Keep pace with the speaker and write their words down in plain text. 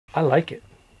I like it.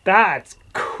 That's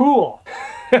cool.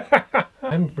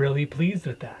 I'm really pleased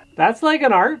with that. That's like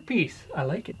an art piece. I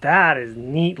like it. That is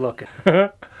neat looking.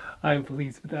 I'm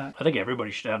pleased with that. I think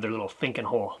everybody should have their little thinking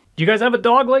hole. Do you guys have a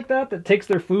dog like that takes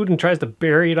their food and tries to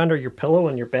bury it under your pillow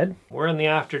in your bed? We're in the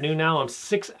afternoon now. I'm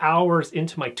 6 hours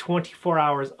into my 24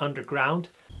 hours underground.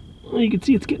 Well, you can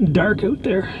see it's getting dark out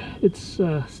there. It's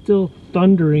still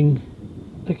thundering.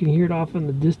 I can hear it off in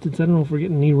the distance. I don't know if we're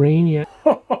getting any rain yet.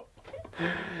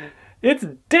 It's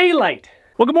daylight.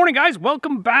 Well, good morning, guys.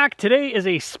 Welcome back. Today is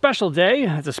a special day.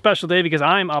 It's a special day because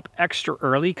I'm up extra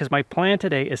early because my plan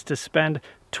today is to spend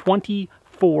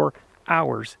 24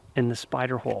 hours in the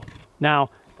spider hole.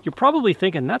 Now, you're probably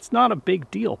thinking that's not a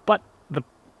big deal, but the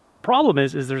problem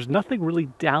is there's nothing really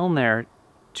down there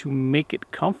to make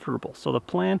it comfortable. So the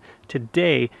plan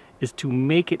today is to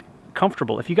make it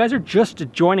comfortable. If you guys are just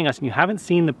joining us and you haven't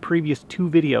seen the previous two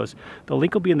videos, the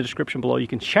link will be in the description below. You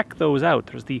can check those out.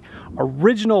 There's the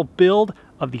original build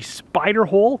of the spider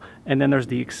hole, and then there's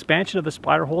the expansion of the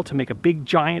spider hole to make a big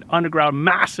giant underground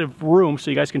massive room,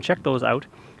 so you guys can check those out.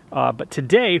 But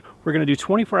today we're going to do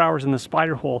 24 hours in the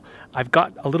spider hole. I've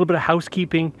got a little bit of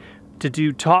housekeeping to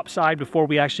do top side before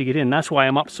we actually get in. That's why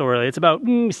I'm up so early. It's about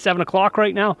 7 o'clock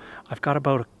right now. I've got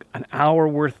about an hour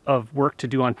worth of work to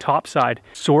do on top side.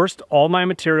 Sourced all my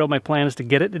material. My plan is to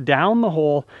get it down the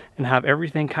hole and have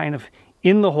everything kind of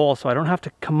in the hole so I don't have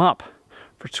to come up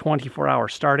for 24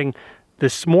 hours starting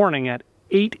this morning at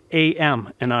 8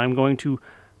 a.m. and I'm going to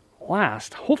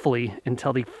last hopefully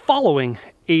until the following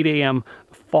 8 a.m.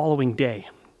 the following day.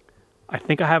 I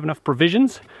think I have enough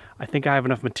provisions. I think I have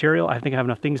enough material. I think I have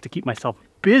enough things to keep myself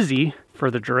busy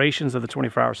for the durations of the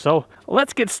 24 hours. So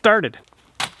let's get started.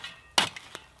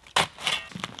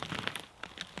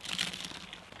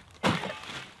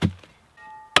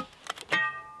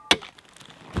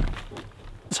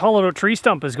 This hollowed out tree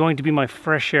stump is going to be my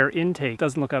fresh air intake. It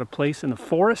doesn't look out of place in the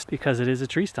forest because it is a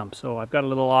tree stump. So I've got a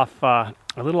little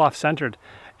off centered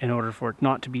in order for it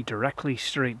not to be directly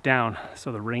straight down.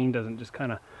 So the rain doesn't just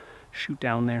kind of shoot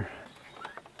down there.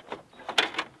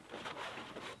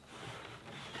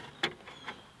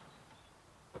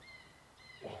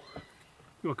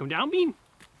 You want to come down, Bean?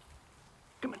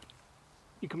 Come on.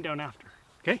 You come down after,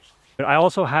 okay? But I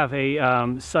also have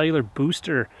a cellular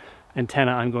booster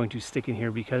antenna I'm going to stick in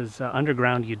here because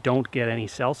underground you don't get any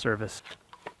cell service.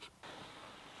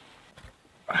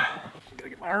 Gotta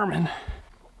get my arm in.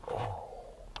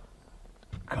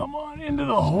 Come on into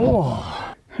the hole.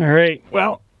 All right,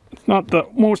 well, it's not the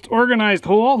most organized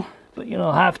hole, but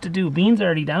you'll have to do. Bean's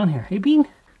already down here. Hey, Bean,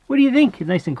 what do you think? It's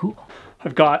nice and cool.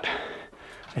 I've got,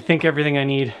 I think, everything I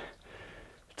need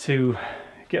to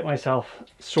get myself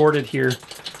sorted here.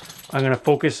 I'm gonna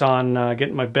focus on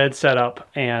getting my bed set up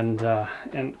and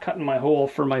cutting my hole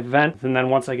for my vent. And then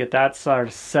once I get that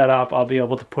set up, I'll be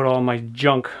able to put all my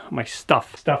junk, my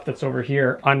stuff that's over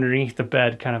here underneath the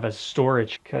bed, kind of as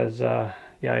storage. Because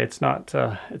yeah, it's not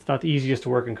the easiest to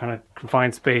work in kind of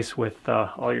confined space with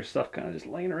all your stuff kind of just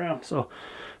laying around. So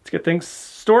let's get things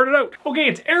sorted out. Okay,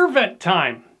 it's air vent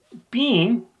time.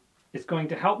 Bean is going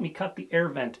to help me cut the air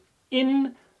vent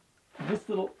in this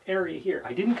little area here.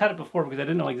 I didn't cut it before because I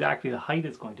didn't know exactly the height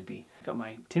it's going to be. Got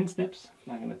my tin snips.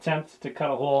 I'm going to attempt to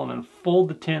cut a hole and then fold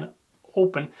the tin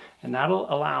open, and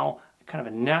that'll allow kind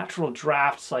of a natural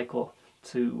draft cycle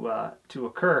to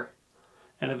occur.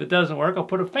 And if it doesn't work, I'll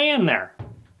put a fan there.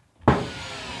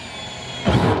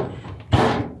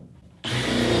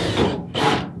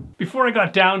 Before I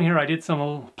got down here, I did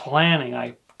some planning.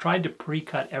 I tried to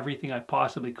pre-cut everything I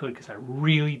possibly could because I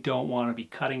really don't want to be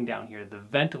cutting down here. The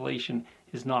ventilation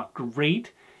is not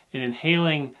great, and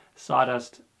inhaling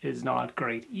sawdust is not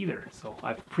great either. So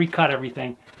I've pre-cut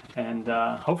everything, and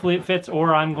hopefully it fits,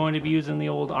 or I'm going to be using the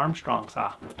old Armstrong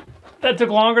saw. That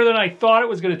took longer than I thought it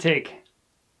was going to take.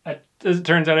 As it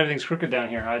turns out, everything's crooked down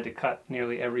here. I had to cut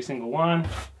nearly every single one,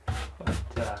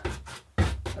 but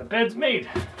the bed's made.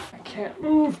 I can't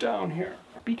move down here.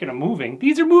 Speaking of moving,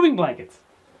 these are moving blankets.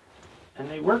 And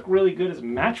they work really good as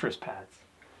mattress pads.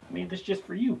 I made this just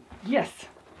for you. Yes.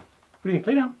 What do you think?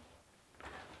 Lay down.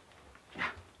 Yeah.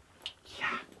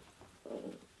 Yeah.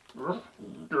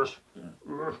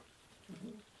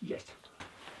 Yes.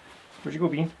 Where'd you go,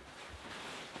 Bean?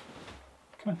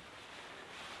 Come on.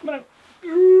 Come on out.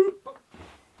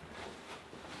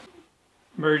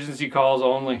 Emergency calls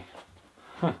only.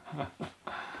 I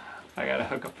gotta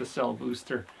hook up the cell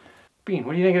booster. Bean,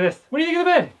 what do you think of this? What do you think of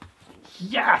the bed?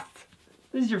 Yes!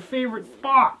 This is your favorite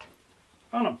spot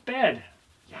on a bed.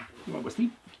 Yeah. You want to go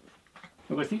sleep?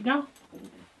 You want to go sleep now?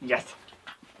 Yes.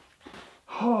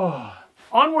 Oh,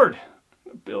 onward.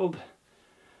 Build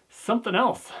something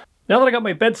else. Now that I got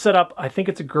my bed set up, I think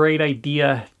it's a great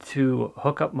idea to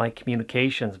hook up my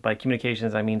communications. By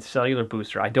communications, I mean cellular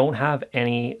booster. I don't have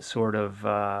any sort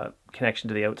of connection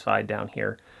to the outside down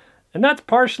here. And that's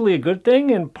partially a good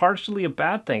thing and partially a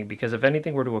bad thing, because if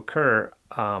anything were to occur,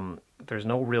 there's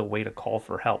no real way to call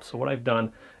for help. So what I've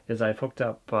done is I've hooked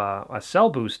up a cell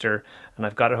booster, and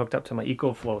I've got it hooked up to my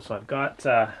EcoFlow. So I've got,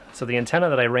 so the antenna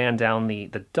that I ran down the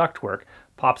ductwork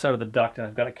pops out of the duct, and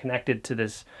I've got it connected to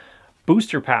this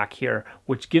booster pack here,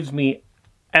 which gives me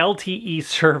LTE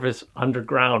service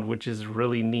underground, which is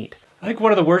really neat. I think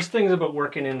one of the worst things about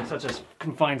working in such a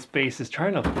confined space is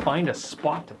trying to find a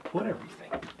spot to put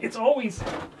everything. It's always,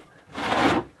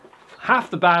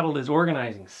 half the battle is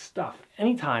organizing stuff.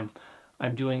 Anytime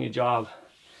I'm doing a job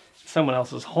in someone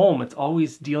else's home, it's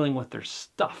always dealing with their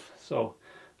stuff. So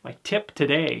my tip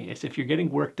today is, if you're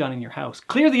getting work done in your house,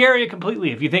 clear the area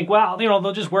completely. If you think, well, you know,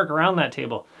 they'll just work around that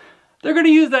table. They're going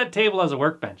to use that table as a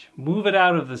workbench. Move it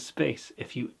out of the space.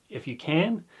 If you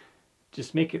can,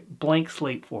 just make it blank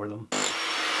slate for them.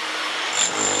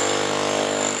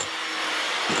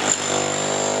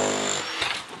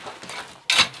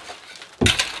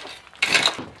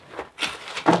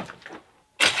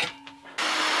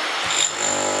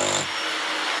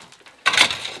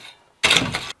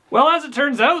 Well, as it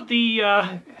turns out,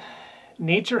 the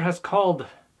nature has called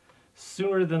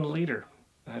sooner than later.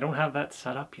 I don't have that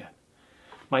set up yet.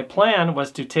 My plan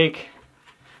was to take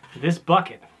this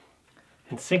bucket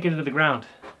and sink it into the ground,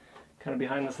 kind of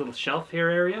behind this little shelf here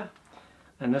area.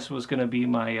 And this was going to be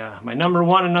my my number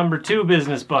 1 and number 2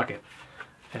 business bucket.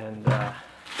 And the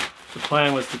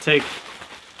plan was to take,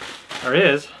 or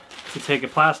is, to take a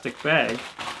plastic bag,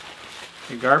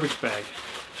 a garbage bag,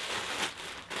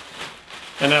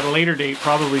 and at a later date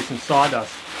probably some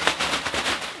sawdust.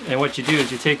 And what you do is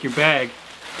you take your bag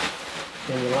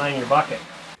and you line your bucket.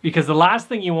 Because the last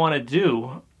thing you want to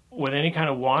do with any kind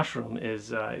of washroom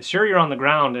is, sure, you're on the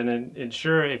ground, and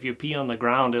sure, if you pee on the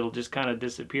ground, it'll just kind of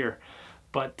disappear.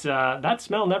 But that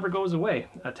smell never goes away.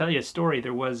 I'll tell you a story.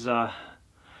 There was,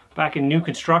 back in new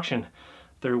construction,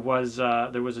 there was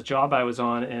a job I was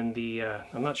on, and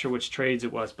I'm not sure which trades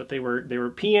it was, but they were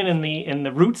peeing in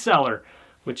the root cellar,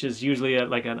 which is usually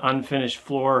like an unfinished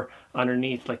floor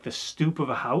underneath like the stoop of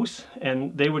a house,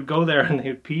 and they would go there and they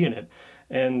would pee in it.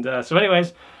 And so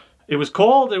anyways, it was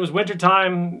cold, it was winter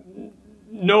time,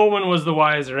 no one was the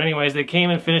wiser. Anyways, they came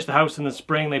and finished the house in the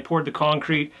spring. They poured the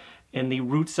concrete in the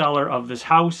root cellar of this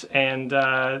house, and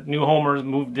new homers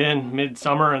moved in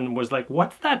midsummer and was like,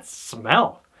 what's that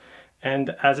smell?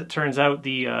 And as it turns out,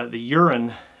 the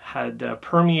urine had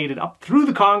permeated up through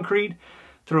the concrete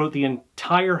throughout the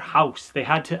entire house. They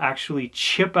had to actually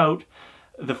chip out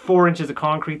the 4 inches of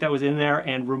concrete that was in there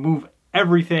and remove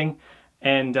everything,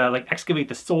 and like excavate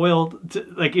the soil.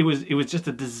 Like it was just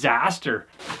a disaster.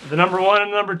 The number 1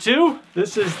 and number 2,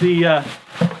 this is the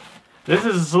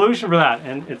solution for that.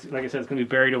 And it's, like I said, it's gonna be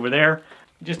buried over there.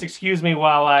 Just excuse me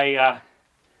while I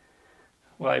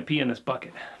pee in this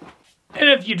bucket. And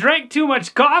if you drank too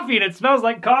much coffee and it smells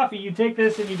like coffee, you take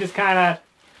this and you just kind of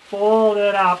fold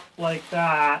it up like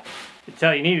that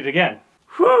until you need it again.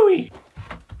 Whoo-wee!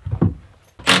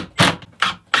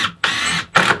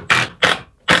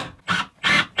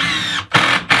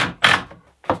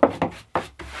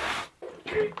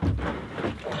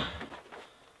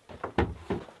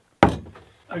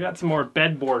 I got some more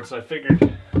bed boards, so I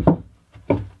figured,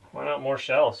 why not more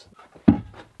shelves?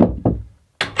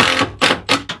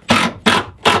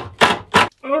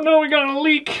 Oh no, we got a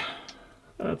leak!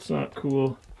 That's not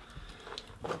cool.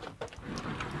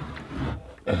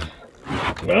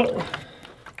 Well,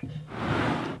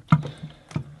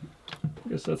 I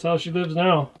guess that's how she lives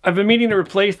now. I've been meaning to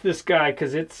replace this guy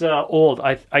because it's old.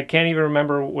 I can't even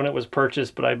remember when it was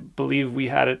purchased, but I believe we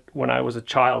had it when I was a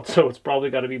child, so it's probably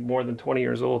got to be more than 20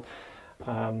 years old.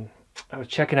 I was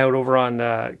checking out over on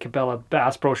Cabela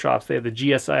Bass Pro Shops. They have the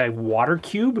GSI Water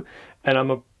Cube, and I'm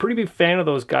a pretty big fan of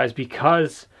those guys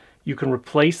because you can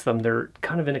replace them. They're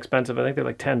kind of inexpensive. I think they're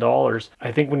like $10.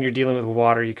 I think when you're dealing with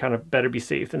water, you kind of better be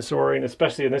safe than sorry, and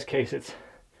especially in this case,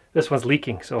 this one's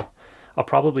leaking, so I'll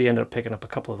probably end up picking up a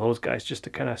couple of those guys just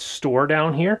to kind of store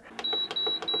down here.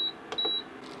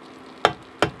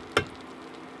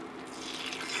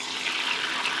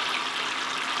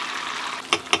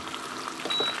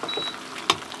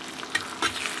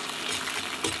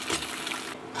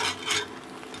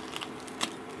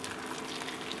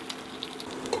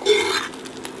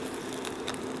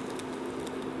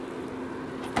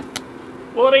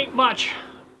 Well, it ain't much,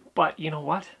 but you know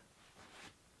what?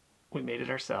 We made it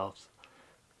ourselves.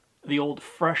 The old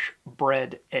fresh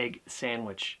bread egg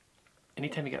sandwich.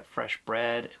 anytime you got fresh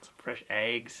bread and some fresh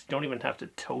eggs, you don't even have to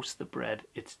toast the bread.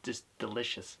 It's just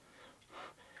delicious.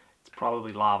 It's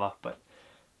probably lava, but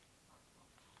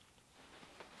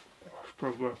it's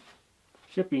pretty good.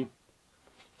 Shippy.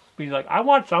 He's like, I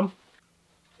want some.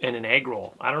 And an egg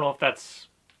roll. I don't know if that's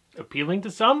appealing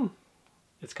to some.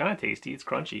 It's kind of tasty. It's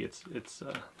crunchy. It's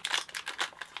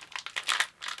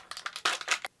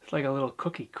like a little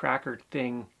cookie cracker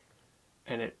thing,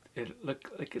 and it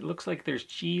looks like there's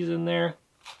cheese in there.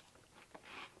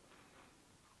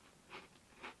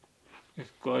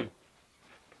 It's good.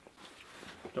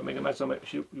 Don't make a mess of it.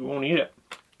 You won't eat it.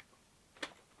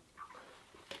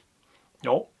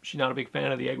 Nope, she's not a big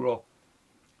fan of the egg roll.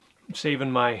 I'm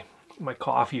saving my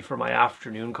coffee for my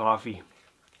afternoon coffee.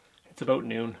 It's about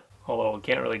noon, although I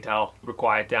can't really tell. We're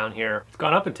quiet down here. It's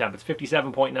gone up in temp. It's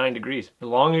 57.9 degrees. The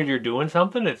longer you're doing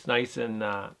something, it's nice and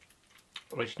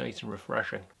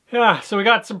refreshing. Yeah, so we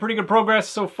got some pretty good progress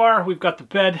so far. We've got the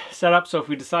bed set up, so if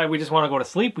we decide we just want to go to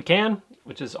sleep, we can,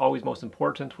 which is always most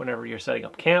important whenever you're setting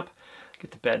up camp.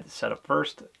 Get the bed set up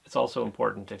first. It's also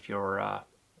important if you're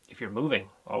moving.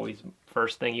 Always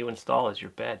first thing you install is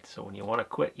your bed. So when you want to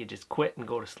quit, you just quit and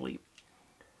go to sleep.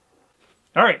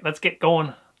 All right, let's get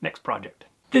going. Next project.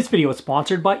 This video is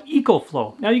sponsored by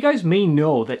EcoFlow. Now you guys may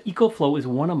know that EcoFlow is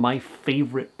one of my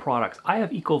favorite products. I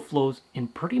have EcoFlows in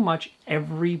pretty much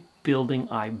every building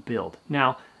I build.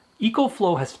 Now,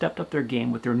 EcoFlow has stepped up their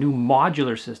game with their new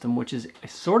modular system, which is a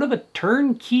sort of a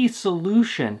turnkey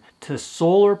solution to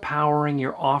solar powering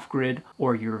your off-grid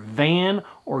or your van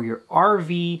or your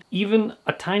RV, even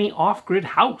a tiny off-grid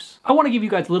house. I want to give you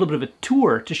guys a little bit of a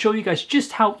tour to show you guys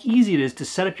just how easy it is to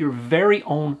set up your very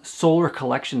own solar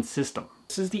collection system.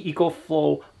 This is the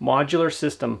EcoFlow modular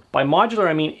system. By modular,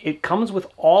 I mean it comes with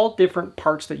all different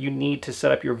parts that you need to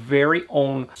set up your very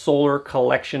own solar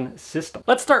collection system.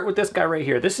 Let's start with this guy right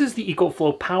here. This is the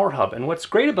EcoFlow Power Hub, and what's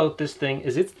great about this thing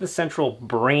is it's the central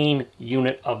brain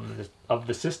unit of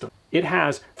the system. It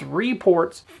has 3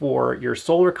 ports for your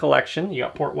solar collection. You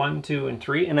got port 1, 2, and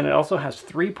 3, and then it also has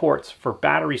 3 ports for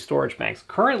battery storage banks.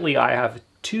 Currently, I have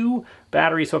 2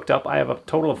 batteries hooked up. I have a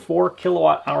total of 4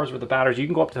 kilowatt hours worth of batteries. You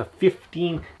can go up to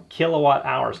 15 kilowatt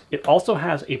hours. It also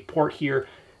has a port here.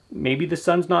 Maybe the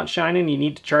sun's not shining, you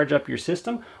need to charge up your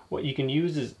system. What you can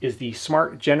use is the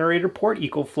smart generator port.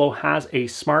 EcoFlow has a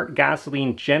smart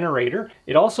gasoline generator.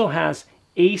 It also has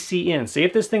AC in. Say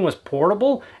if this thing was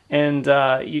portable and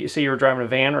say you were driving a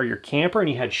van or your camper and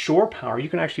you had shore power, you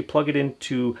can actually plug it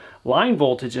into line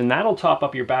voltage and that'll top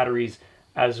up your batteries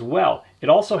as well. It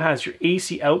also has your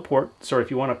AC out port, so if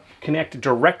you want to connect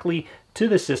directly to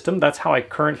the system, that's how I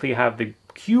currently have the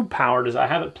cube powered, is I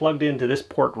have it plugged into this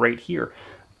port right here.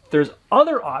 There's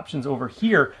other options over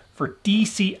here for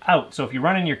DC out. So if you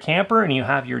run in your camper and you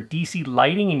have your DC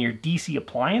lighting and your DC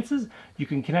appliances, you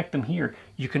can connect them here.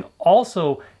 You can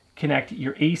also connect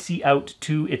your AC out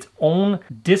to its own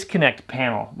disconnect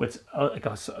panel, which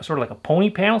sort of like a pony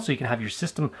panel, so you can have your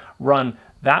system run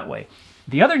that way.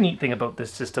 The other neat thing about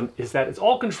this system is that it's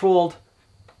all controlled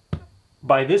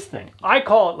by this thing. I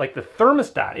call it like the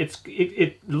thermostat.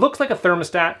 It looks like a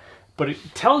thermostat, but it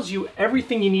tells you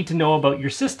everything you need to know about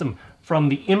your system, from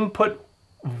the input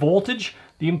voltage,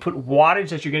 the input wattage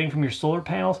that you're getting from your solar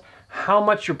panels, how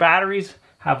much your batteries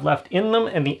have left in them,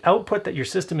 and the output that your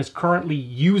system is currently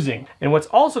using. And what's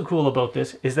also cool about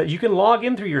this is that you can log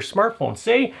in through your smartphone.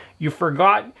 Say you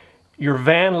forgot your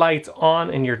van lights on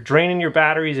and you're draining your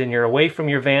batteries and you're away from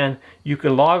your van, you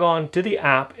can log on to the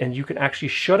app and you can actually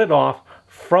shut it off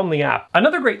from the app.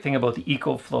 Another great thing about the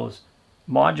EcoFlow's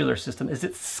modular system is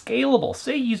it's scalable.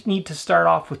 Say you need to start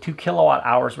off with 2 kilowatt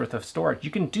hours worth of storage. You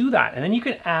can do that, and then you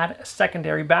can add a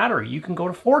secondary battery. You can go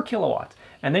to 4 kilowatts,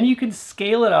 and then you can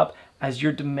scale it up as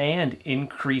your demand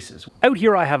increases. Out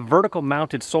here I have vertical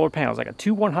mounted solar panels. I got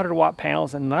 2 100-watt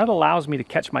panels, and that allows me to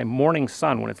catch my morning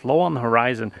sun when it's low on the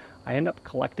horizon. I end up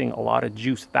collecting a lot of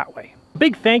juice that way.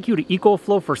 Big thank you to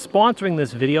EcoFlow for sponsoring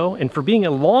this video and for being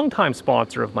a longtime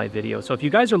sponsor of my video. So if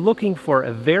you guys are looking for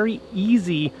a very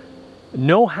easy,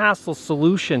 no hassle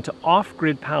solution to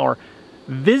off-grid power,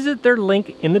 visit their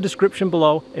link in the description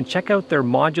below and check out their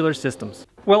modular systems.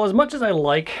 Well, as much as I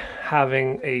like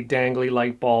having a dangly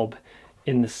light bulb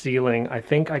in the ceiling, I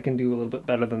think I can do a little bit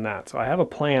better than that. So I have a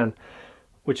plan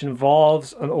which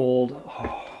involves an old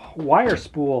wire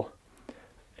spool.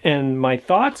 And my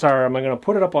thoughts are, am I going to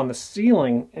put it up on the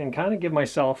ceiling and kind of give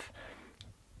myself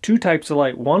 2 types of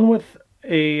light. One with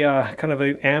a kind of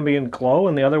an ambient glow,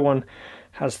 and the other one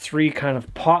has 3 kind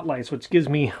of pot lights, which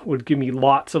would give me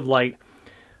lots of light,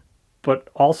 but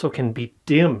also can be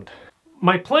dimmed.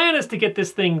 My plan is to get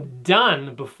this thing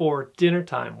done before dinner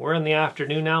time. We're in the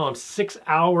afternoon now. I'm 6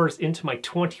 hours into my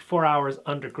 24 hours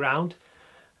underground.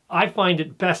 I find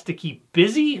it best to keep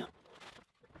busy.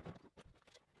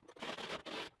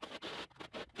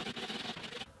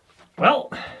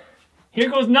 Well,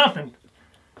 here goes nothing.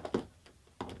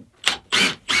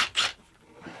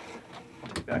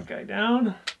 Take that guy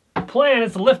down. The plan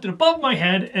is to lift it above my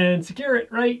head and secure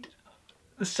it right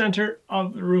the center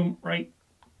of the room right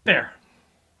there.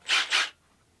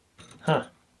 Huh.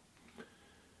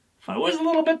 If I was a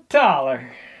little bit taller.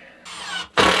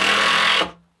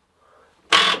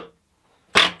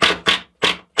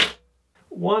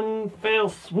 One fell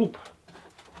swoop.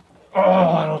 Oh,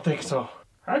 I don't think so.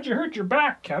 How'd you hurt your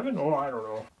back, Kevin? Oh, I don't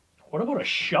know. What about a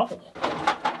shovel?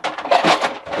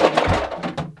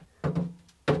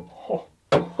 Oh.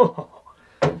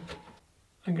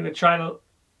 I'm gonna try to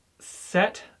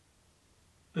set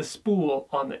the spool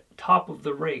on the top of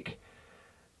the rake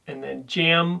and then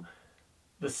jam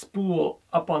the spool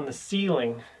up on the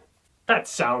ceiling. That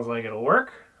sounds like it'll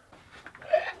work.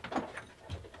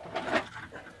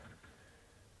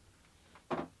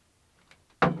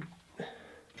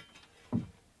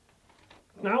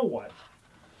 Now what?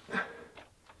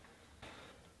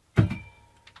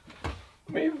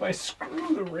 Maybe if I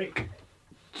screw the rake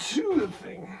to the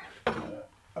thing.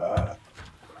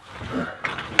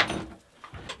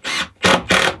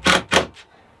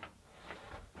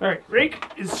 All right, rake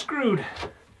is screwed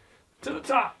to the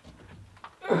top.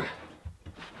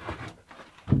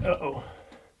 Uh-oh.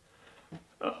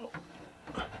 Uh-oh.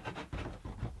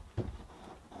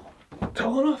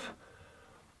 Tall enough?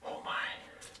 Oh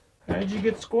my. How'd you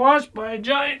get squashed by a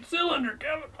giant cylinder,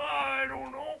 Kevin? I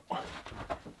don't know.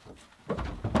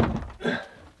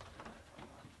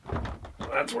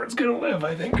 That's where it's gonna live,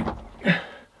 I think.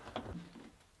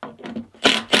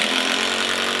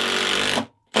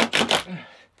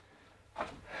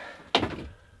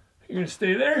 You're gonna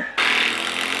stay there?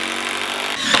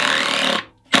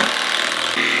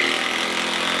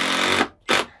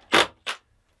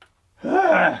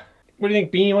 What do you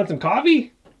think, Bean? You want some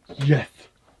coffee? Yes.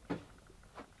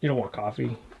 You don't want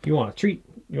coffee. You want a treat.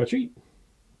 You want a treat?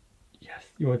 Yes.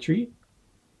 You want a treat?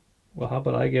 Well, how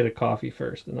about I get a coffee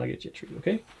first, and I'll get you a treat,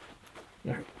 okay?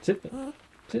 All right, sit.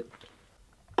 Sit.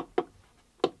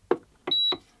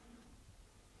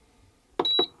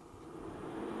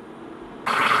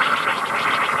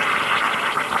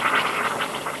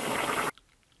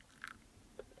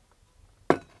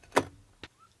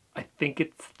 I think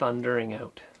it's thundering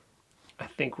out. I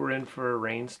think we're in for a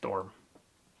rainstorm.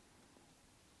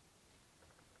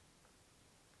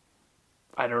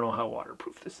 I don't know how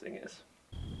waterproof this thing is.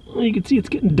 Well, you can see it's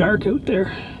getting dark out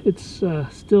there. It's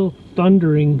still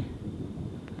thundering.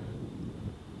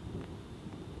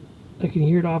 I can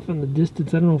hear it off in the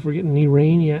distance. I don't know if we're getting any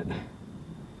rain yet.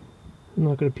 I'm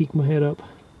not going to peek my head up.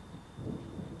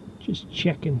 Just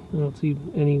checking. I don't see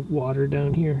any water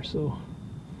down here, so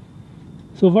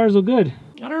far so good.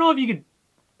 I don't know if you could,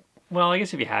 well, I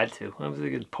guess if you had to. I was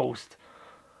thinking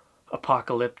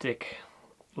post-apocalyptic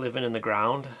living in the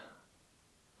ground.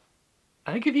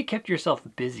 I think if you kept yourself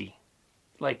busy,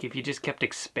 like if you just kept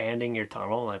expanding your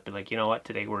tunnel, I'd be like, you know what,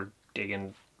 today we're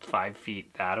digging 5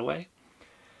 feet that away.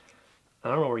 I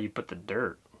don't know where you put the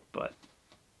dirt, but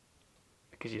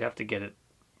because you'd have to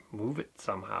move it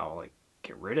somehow, like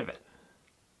get rid of it.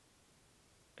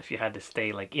 If you had to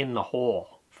stay like in the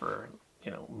hole for, you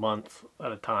know, months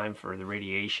at a time for the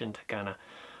radiation to kind of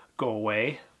go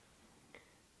away.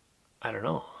 I don't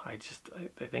know. I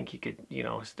think you could, you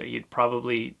know, you'd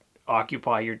probably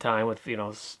occupy your time with, you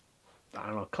know, I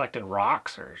don't know, collecting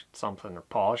rocks or something, or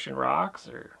polishing rocks,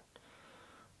 or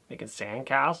making sand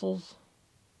castles.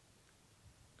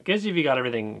 I guess if you got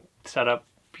everything set up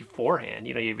beforehand,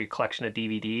 you know, you have your collection of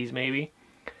DVDs maybe.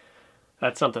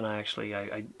 That's something I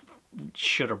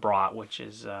should have brought, which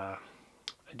is a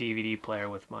DVD player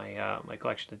with my my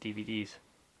collection of DVDs.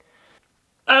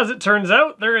 As it turns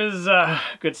out, there is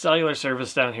good cellular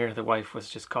service down here. The wife was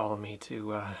just calling me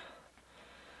to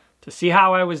see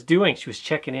how I was doing. She was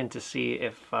checking in to see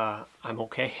if I'm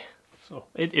okay. So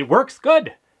it works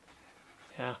good.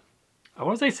 Yeah. What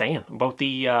was I saying about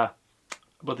the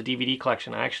DVD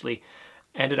collection? I actually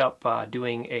ended up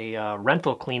doing a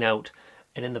rental clean out,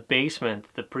 and in the basement,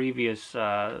 the previous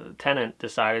tenant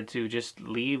decided to just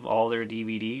leave all their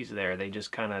DVDs there. They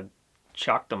just kind of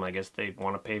chucked them. I guess they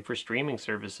want to pay for streaming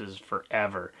services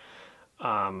forever.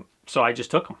 So I just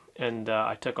took them, and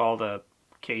I took all the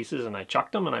cases and I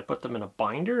chucked them and I put them in a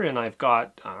binder, and I've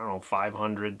got, I don't know,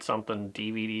 500 something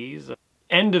DVDs.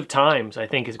 End of Times, I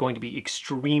think, is going to be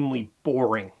extremely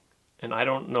boring, and I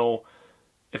don't know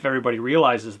if everybody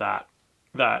realizes that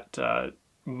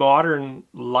modern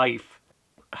life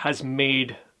has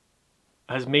made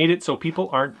it so people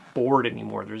aren't bored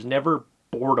anymore. There's never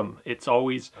boredom. It's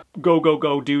always go, go,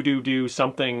 go, do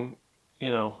something. You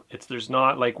know, there's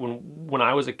not like when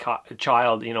I was a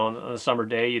child, you know, on a summer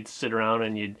day, you'd sit around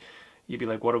and you'd be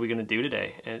like, what are we going to do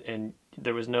today? And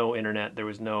there was no internet. There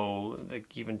was no, like,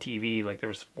 even TV. Like, there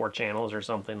was 4 channels or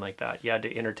something like that. You had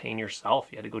to entertain yourself.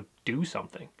 You had to go do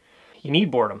something. You need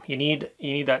boredom. You need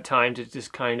that time to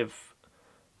just kind of,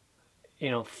 you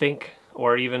know, think,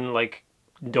 or even like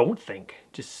don't think.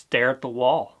 Just stare at the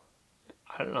wall.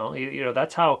 I don't know. You know,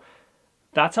 that's how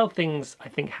things, I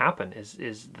think, happen, is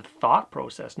the thought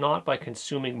process, not by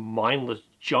consuming mindless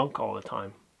junk all the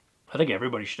time. I think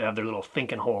everybody should have their little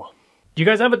thinking hole. Do you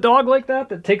guys have a dog like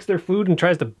that takes their food and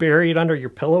tries to bury it under your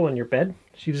pillow in your bed?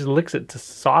 She just licks it to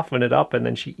soften it up and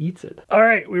then she eats it. All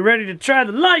right, we ready to try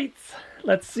the lights?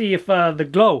 Let's see if does the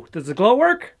glow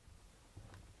work?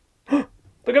 Look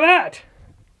at that!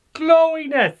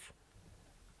 Glowiness!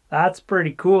 That's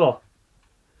pretty cool.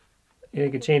 You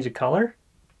can change the color?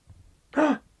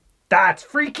 That's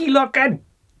freaky looking!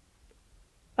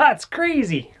 That's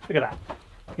crazy! Look at that.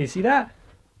 Can you see that?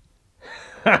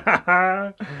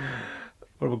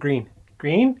 What about green?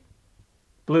 Green?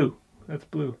 Blue. That's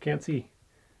blue. Can't see.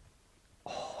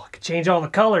 Oh, I could change all the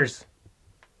colors.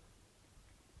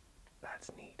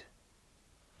 That's neat.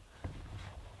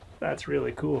 That's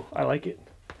really cool. I like it.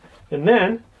 And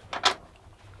then,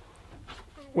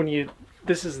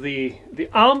 this is the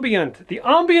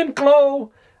ambient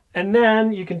glow, and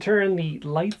then you can turn the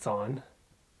lights on.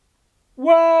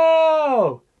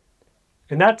 Whoa!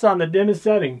 And that's on the dimmest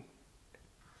setting.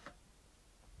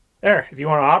 There, if you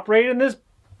want to operate in this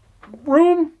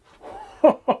room,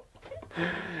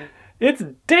 it's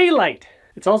daylight.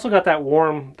 It's also got that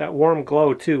warm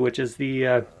glow too, which is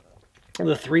the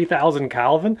 3000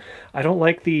 Kelvin. I don't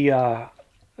like the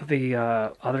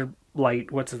other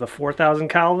light. What's the 4000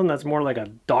 Kelvin? That's more like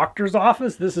a doctor's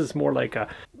office. This is more like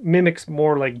mimics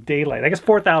more like daylight. I guess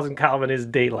 4000 Kelvin is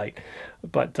daylight,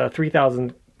 but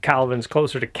 3000 Kelvin is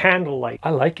closer to candlelight. I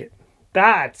like it.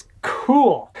 That's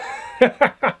cool.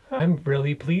 I'm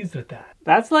really pleased with that.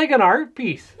 That's like an art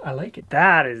piece. I like it.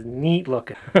 That is neat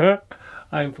looking.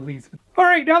 I'm pleased. All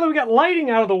right, now that we got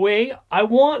lighting out of the way, I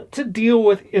want to deal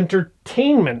with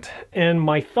entertainment. And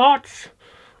my thoughts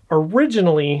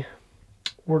originally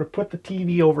were to put the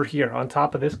TV over here on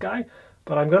top of this guy,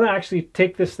 but I'm going to actually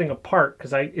take this thing apart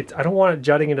because I don't want it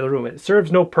jutting into the room. It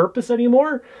serves no purpose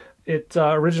anymore. It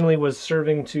originally was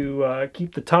serving to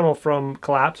keep the tunnel from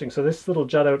collapsing, so this little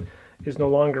jut out is no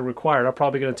longer required. I'm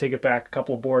probably going to take it back a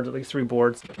couple of boards, at least 3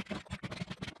 boards.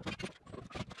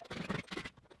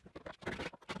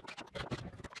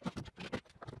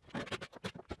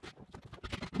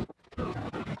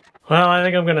 Well, I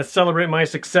think I'm going to celebrate my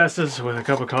successes with a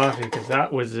cup of coffee because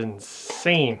that was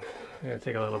insane. I'm going to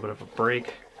take a little bit of a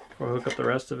break before I hook up the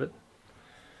rest of it.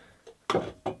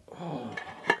 Oh,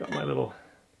 got my little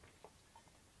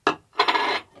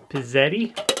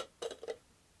Pizzetti.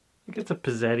 I think it's a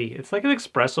Pizzetti. It's like an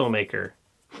espresso maker.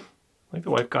 I think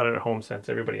the wife got it at home since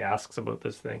everybody asks about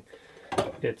this thing.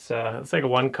 It's like a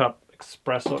 1 cup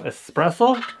espresso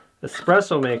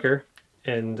maker,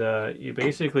 and you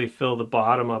basically fill the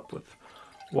bottom up with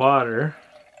water,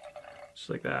 just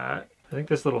like that. I think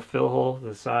this little fill hole to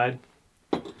the side.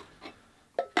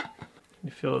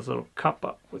 You fill this little cup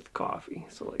up with coffee,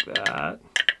 so like that.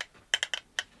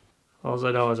 All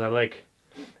I know is I like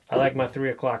my 3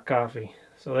 o'clock coffee.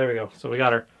 So there we go. So we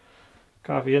got our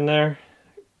coffee in there.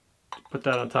 Put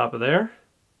that on top of there.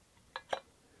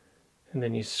 And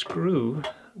then you screw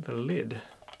the lid.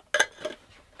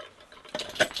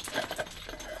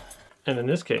 And in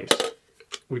this case,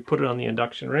 we put it on the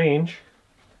induction range.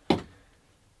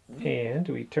 And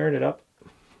we turn it up.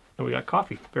 And we got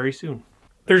coffee very soon.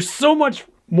 There's so much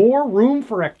more room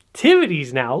for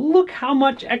activities now. Look how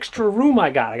much extra room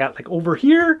I got. I got like over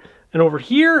here and over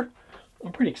here.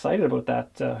 I'm pretty excited about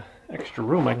that extra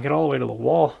room. I can get all the way to the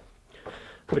wall,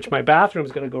 which my bathroom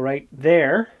is going to go right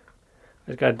there.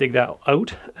 I just got to dig that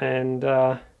out, and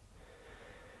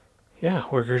yeah,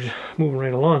 we're moving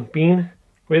right along. Bean,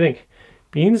 what do you think?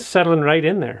 Bean's settling right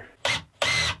in there.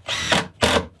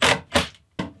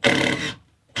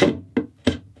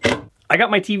 I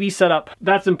got my TV set up.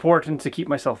 That's important to keep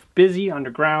myself busy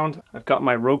underground. I've got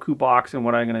my Roku box, and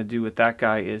what I'm going to do with that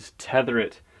guy is tether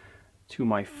it to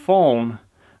my phone,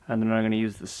 and then I'm going to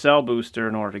use the cell booster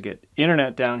in order to get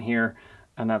internet down here,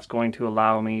 and that's going to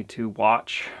allow me to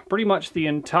watch pretty much the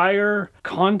entire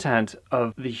content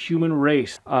of the human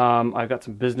race. I've got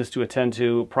some business to attend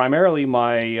to, primarily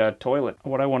my toilet.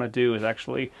 What I want to do is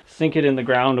actually sink it in the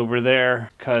ground over there,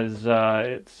 because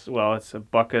it's a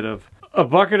bucket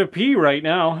of pee right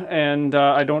now, and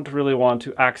I don't really want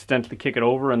to accidentally kick it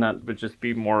over, and that would just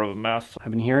be more of a mess.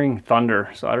 I've been hearing thunder,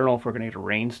 so I don't know if we're gonna get a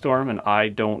rainstorm, and I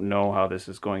don't know how this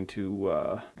is going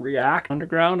to react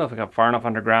underground. If I got far enough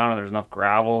underground and there's enough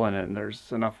gravel and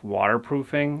there's enough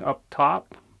waterproofing up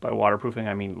top. By waterproofing,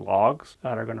 I mean logs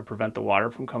that are gonna prevent the water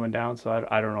from coming down. So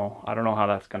I don't know. I don't know how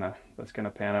that's gonna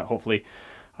pan out. Hopefully,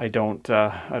 I don't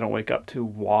wake up to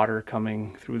water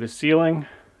coming through the ceiling,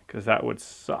 because that would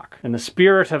suck. In the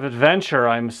spirit of adventure,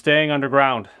 I'm staying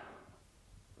underground.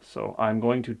 So I'm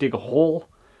going to dig a hole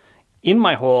in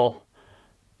my hole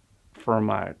for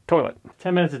my toilet.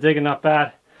 10 minutes of digging, not bad.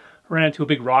 I ran into a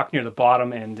big rock near the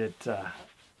bottom, and it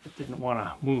didn't want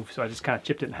to move, so I just kind of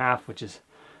chipped it in half, which is,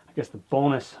 I guess, the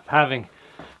bonus of having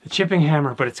the chipping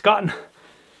hammer. But it's gotten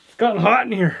hot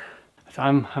in here. So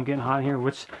I'm getting hot in here,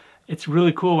 which it's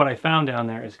really cool. What I found down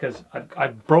there is because I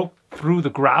broke through the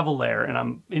gravel layer, and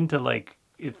I'm into, like,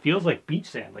 it feels like beach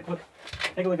sand. Like, look,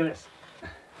 take a look at this.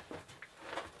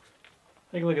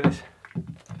 Take a look at this.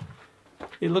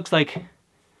 It looks like,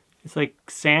 it's like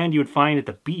sand you would find at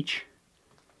the beach.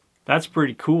 That's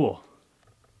pretty cool.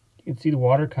 You can see the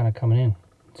water kind of coming in.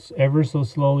 It's ever so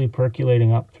slowly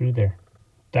percolating up through there.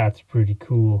 That's pretty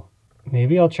cool.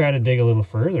 Maybe I'll try to dig a little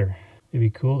further. It'd be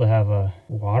cool to have a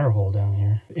water hole down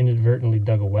here. Inadvertently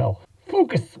dug a well.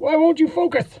 Focus! Why won't you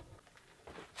focus?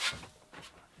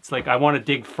 It's like I want to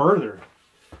dig further.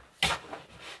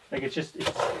 Like it's just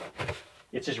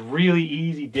really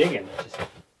easy digging.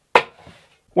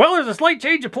 Well, there's a slight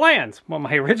change of plans. Well,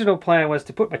 my original plan was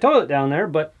to put my toilet down there,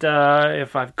 but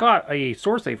if I've got a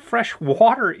source of fresh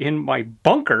water in my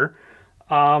bunker,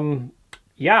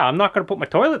 yeah, I'm not going to put my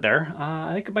toilet there.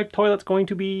 I think my toilet's going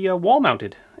to be wall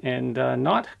mounted and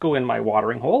not go in my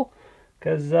watering hole,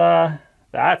 because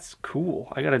that's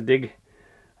cool. I'm going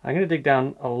to dig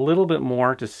down a little bit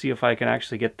more to see if I can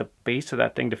actually get the base of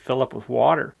that thing to fill up with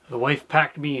water. The wife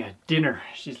packed me a dinner.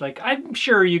 She's like, I'm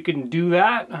sure you can do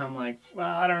that. I'm like, well,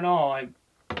 I don't know. I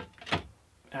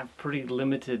have pretty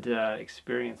limited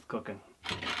experience cooking.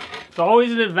 It's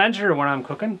always an adventure when I'm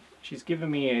cooking. She's giving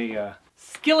me a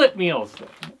skillet meals.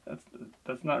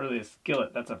 That's not really a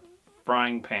skillet. That's a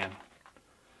frying pan.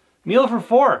 Meal for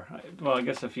 4. Well, I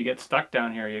guess if you get stuck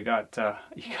down here, you got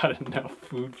enough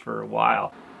food for a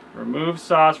while. Remove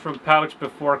sauce from pouch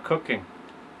before cooking.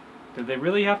 Did they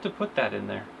really have to put that in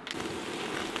there?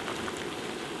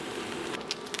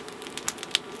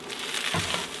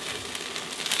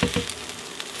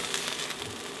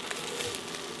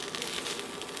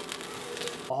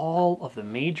 All of the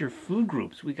major food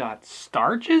groups. We got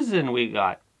starches, and we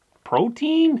got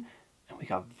protein, and we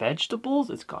got vegetables.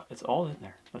 It's all in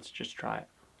there. Let's just try it.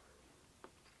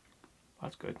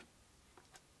 That's good.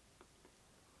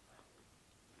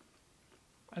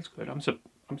 That's good. I'm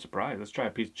surprised. Let's try a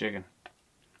piece of chicken.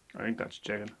 I think that's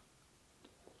chicken.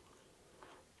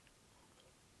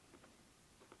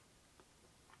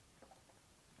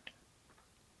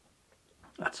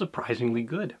 That's surprisingly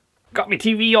good. Got my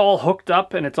TV all hooked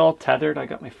up and it's all tethered. I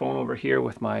got my phone over here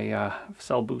with my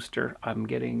cell booster. I'm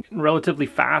getting relatively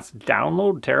fast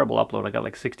download, terrible upload. I got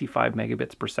like 65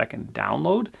 megabits per second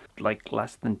download, like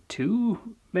less than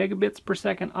 2 megabits per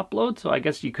second upload. So I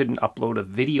guess you couldn't upload a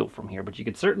video from here, but you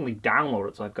could certainly download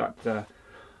it. So I've got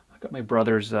my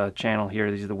brother's channel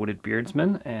here. These are the Wooded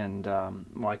Beardsmen, and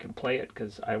well, I can play it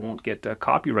because I won't get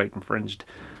copyright infringed.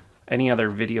 Any other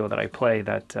video that I play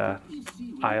that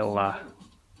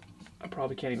I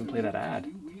probably can't even play that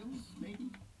ad.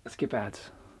 Skip ads.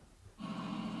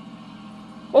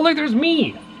 Oh, look, there's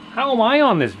me! How am I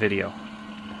on this video?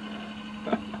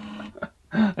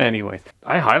 Anyways,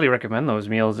 I highly recommend those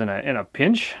meals in a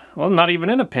pinch. Well, not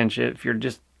even in a pinch. If you're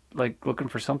just like looking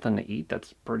for something to eat,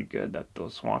 that's pretty good.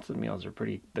 Those Swanson meals are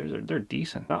pretty. They're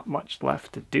decent. Not much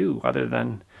left to do other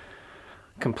than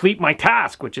complete my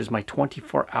task, which is my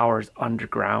 24 hours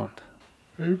underground.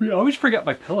 I always forget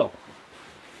my pillow.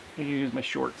 I'm gonna use my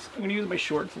shorts. I'm gonna use my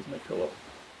shorts as my pillow.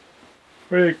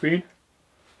 What do you think, Bean?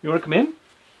 You wanna come in?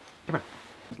 Come on.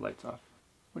 The light's off.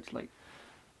 Which light?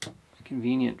 It's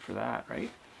convenient for that, right?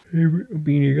 Hey,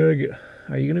 Bean,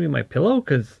 are you gonna be my pillow?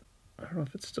 Cause I don't know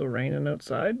if it's still raining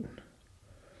outside.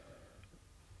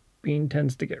 Bean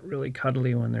tends to get really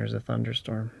cuddly when there's a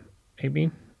thunderstorm. Hey,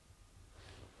 Bean?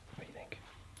 What do you think?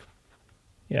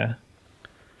 Yeah.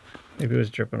 Maybe it was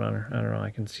dripping on her. I don't know. I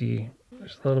can see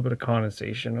there's a little bit of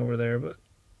condensation over there, but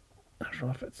I don't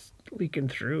know if it's leaking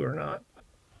through or not.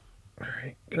 All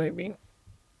right, good night, Bean.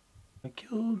 I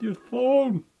killed your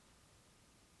phone.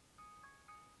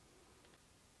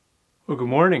 Oh, good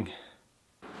morning.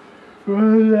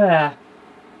 Good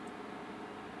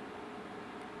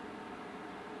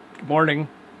morning.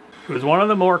 It was one of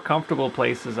the more comfortable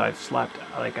places I've slept.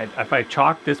 Like, if I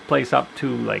chalked this place up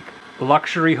to like a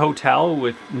luxury hotel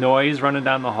with noise running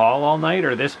down the hall all night,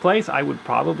 or this place, I would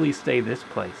probably stay this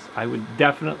place. I would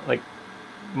definitely, like,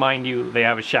 mind you, they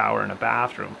have a shower and a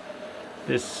bathroom.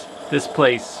 This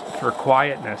place for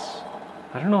quietness.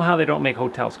 I don't know how they don't make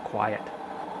hotels quiet.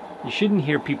 You shouldn't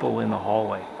hear people in the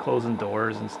hallway closing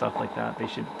doors and stuff like that.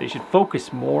 They should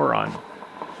focus more on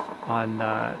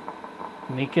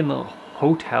making the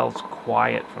hotels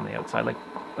quiet from the outside.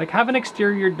 Like have an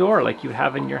exterior door like you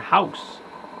have in your house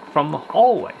from the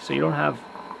hallway, so you don't have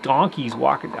donkeys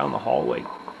walking down the hallway.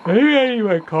 I think I need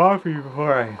my coffee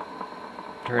before I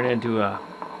turn into a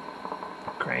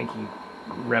cranky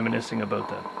reminiscing about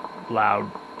the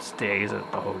loud stays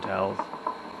at the hotels.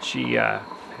 I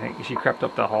think she crept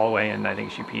up the hallway, and I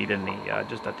think she peed in the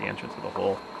just at the entrance of the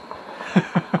hole.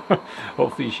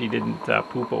 Hopefully she didn't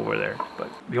poop over there. But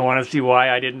if you want to see why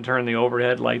I didn't turn the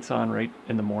overhead lights on right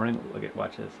in the morning,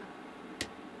 watch this.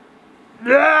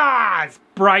 Ah, it's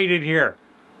bright in here.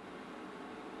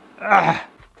 Ah.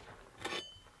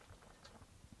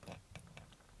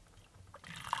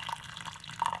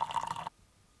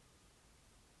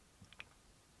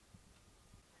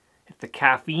 If the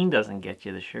caffeine doesn't get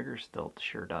you, the sugar still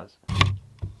sure does.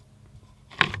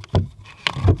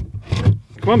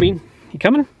 Come on, Bean. You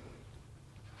coming?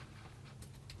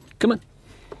 Come on.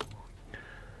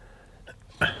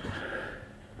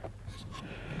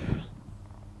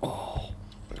 Oh,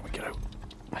 let me get out.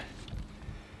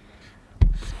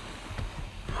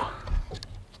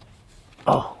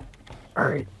 Oh, all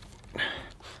right.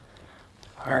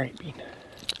 All right, Bean.